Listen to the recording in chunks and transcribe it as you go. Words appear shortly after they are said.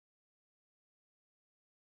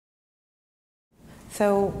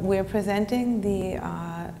So we're presenting the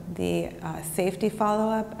safety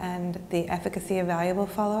follow-up and the efficacy evaluable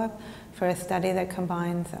follow-up for a study that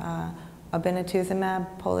combines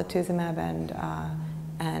obinituzumab, Polatuzumab,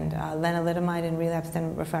 and Lenalidomide in relapsed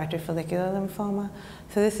and refractory follicular lymphoma.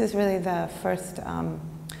 So this is really the first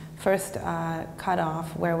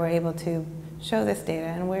cutoff where we're able to show this data,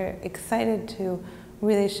 and we're excited to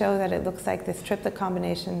really show that it looks like this triplet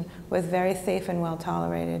combination was very safe and well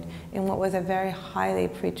tolerated in what was a very heavily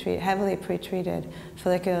pretreated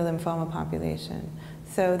follicular lymphoma population.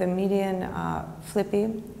 So the median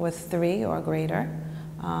FLIPI was 3 or greater.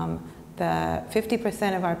 The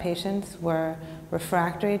 50% of our patients were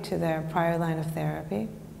refractory to their prior line of therapy,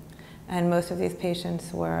 and most of these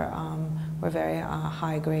patients were very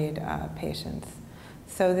high-grade patients.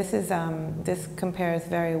 So this compares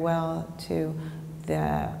very well to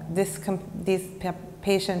these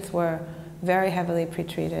patients were very heavily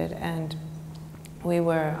pretreated, and we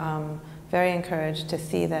were very encouraged to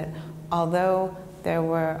see that although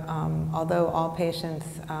all patients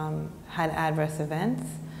had adverse events,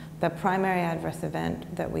 the primary adverse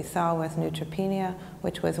event that we saw was neutropenia,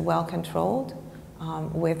 which was well controlled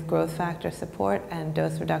with growth factor support and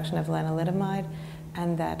dose reduction of lenalidomide,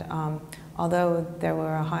 and that although there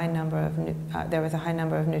was a high number of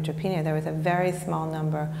neutropenia, there was a very small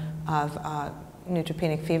number of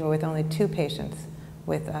neutropenic fever, with only 2 patients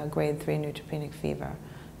with grade 3 neutropenic fever.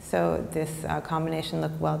 So this combination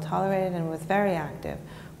looked well tolerated and was very active,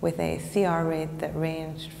 with a CR rate that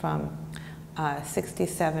ranged from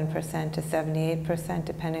 67% to 78%,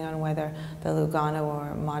 depending on whether the Lugano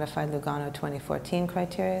or modified Lugano 2014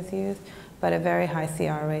 criteria is used, but a very high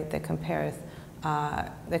CR rate that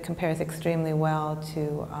compares extremely well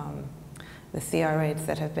to the CR rates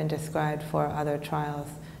that have been described for other trials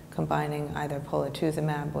combining either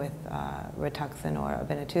Polatuzumab with Rituxan or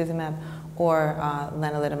obinituzumab, or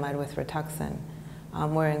Lenalidomide with Rituxan.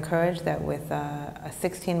 We're encouraged that with a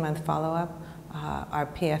 16-month follow-up, our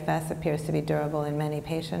PFS appears to be durable in many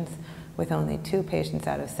patients, with only 2 patients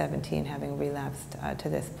out of 17 having relapsed to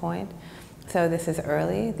this point. So this is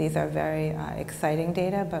early. These are very exciting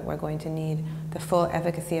data, but we're going to need the full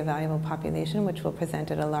efficacy evaluable population, which we'll present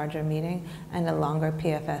at a larger meeting, and a longer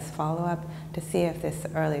PFS follow-up to see if this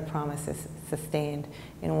early promise is sustained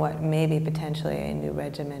in what may be potentially a new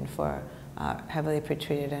regimen for heavily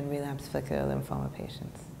pretreated and relapsed follicular lymphoma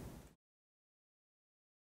patients.